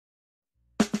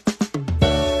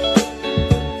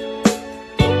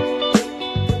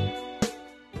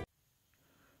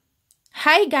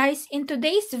Hi guys, in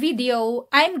today's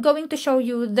video, I'm going to show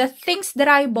you the things that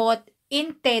I bought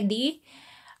in TEDi,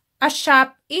 a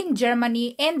shop in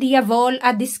Germany, and Jawol,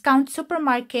 a discount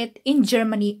supermarket in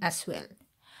Germany as well.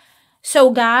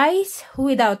 So guys,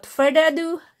 without further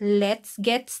ado, let's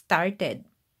get started.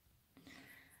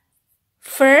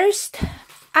 First,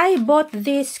 I bought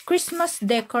these Christmas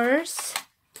decors,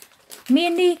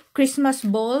 mini Christmas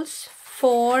balls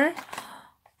for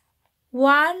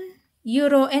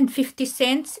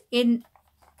 €1.50 in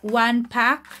one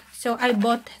pack. So I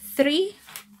bought 3.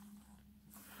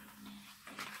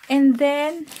 And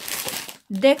then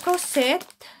deco set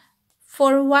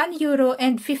for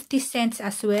 €1.50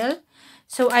 as well.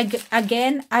 So I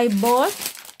bought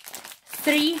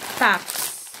 3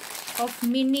 packs of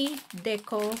mini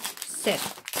deco set.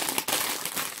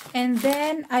 And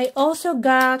then I also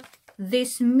got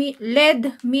this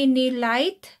LED mini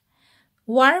light,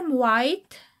 warm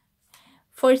white,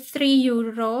 for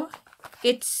 €3.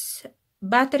 It's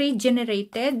battery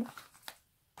generated.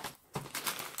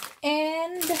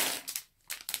 And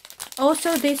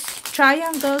also this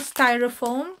triangle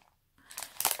styrofoam,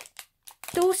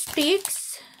 2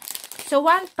 sticks. So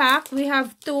one pack, we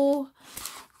have 2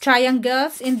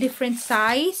 triangles in different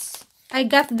size. I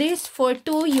got this for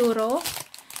 €2.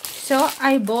 So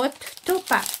I bought 2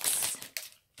 packs.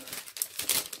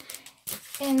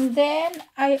 And then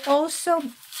I also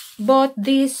bought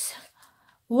these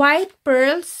white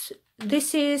pearls.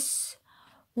 This is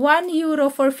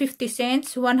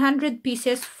 €1.50, 100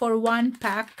 pieces for one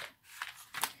pack.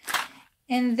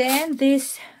 And then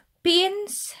these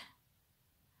pins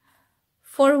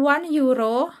for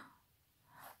 €1.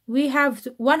 We have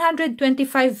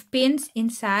 125 pins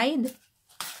inside.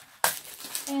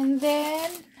 And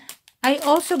then I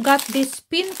also got this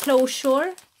pin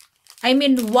closure,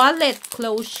 wallet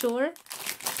closure,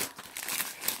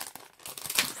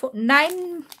 for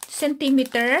 9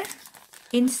 centimeter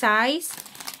in size.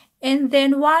 And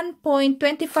then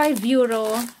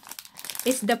 €1.25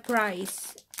 is the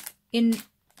price in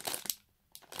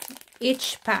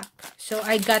each pack. So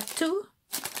I got 2.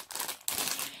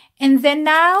 And then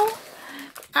now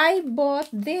I bought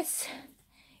these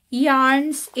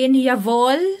yarns in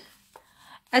Jawol,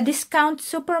 a discount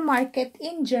supermarket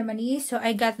in Germany. So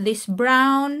I got this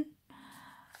brown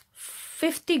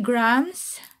 50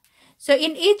 grams. So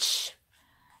in each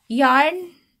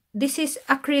yarn, this is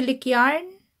acrylic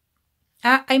yarn.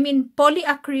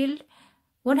 Polyacryl,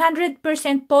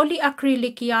 100%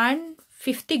 polyacrylic yarn,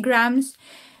 50 grams.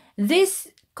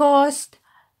 This cost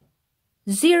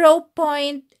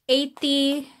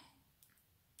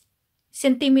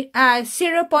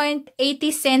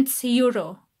 0.80 cents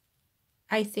euro.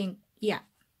 I think, yeah,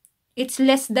 it's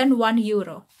less than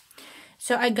 €1.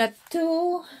 So I got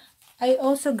 2. I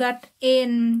also got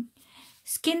in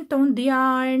skin toned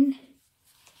yarn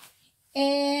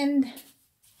and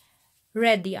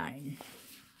red yarn.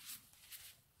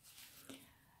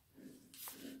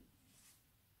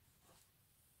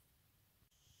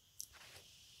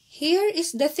 Here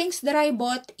is the things that I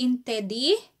bought in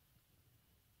TEDi.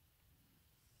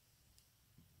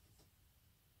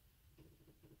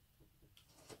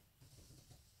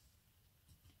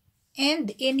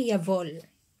 And in Jawol.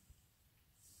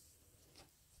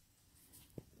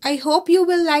 I hope you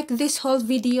will like this whole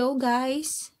video,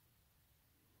 guys.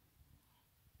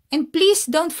 And please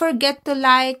don't forget to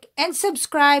like and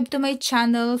subscribe to my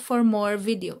channel for more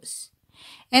videos.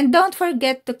 And don't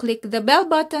forget to click the bell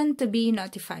button to be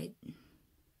notified.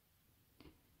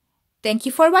 Thank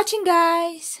you for watching,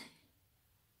 guys.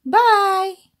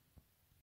 Bye!